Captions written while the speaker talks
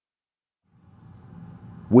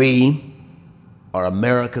We are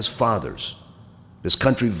America's fathers. This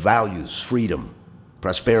country values freedom,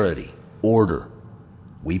 prosperity, order.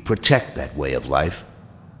 We protect that way of life.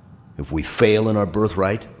 If we fail in our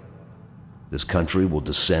birthright, this country will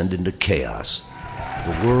descend into chaos.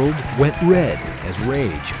 The world went red as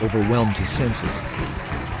rage overwhelmed his senses.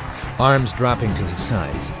 Arms dropping to his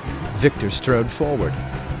sides, Victor strode forward.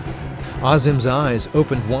 Azim's eyes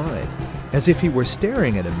opened wide, as if he were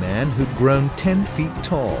staring at a man who'd grown 10 feet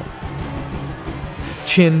tall.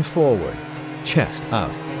 Chin forward, chest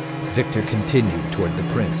out, Victor continued toward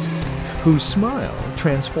the prince, whose smile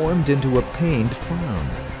transformed into a pained frown.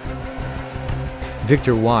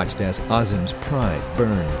 Victor watched as Azim's pride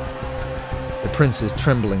burned. The prince's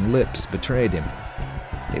trembling lips betrayed him.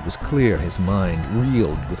 It was clear his mind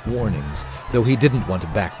reeled with warnings, though he didn't want to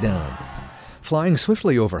back down. Flying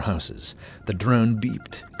swiftly over houses, the drone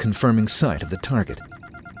beeped, confirming sight of the target.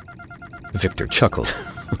 Victor chuckled.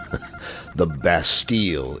 The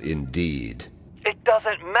Bastille, indeed. It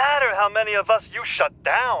doesn't matter how many of us you shut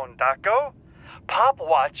down, Daco. Pop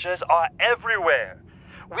watchers are everywhere.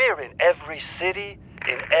 We're in every city,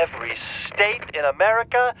 in every state in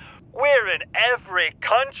America. We're in every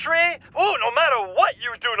country. Ooh, no matter what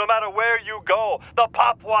you do, no matter where you go, the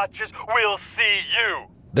Pop watchers will see you.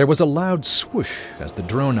 There was a loud swoosh as the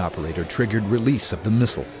drone operator triggered release of the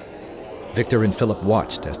missile. Victor and Philip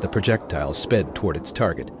watched as the projectile sped toward its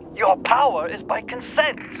target. Your power is by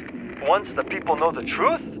consent. Once the people know the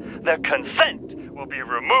truth, their consent will be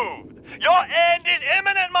removed. Your end is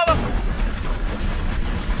imminent, mother...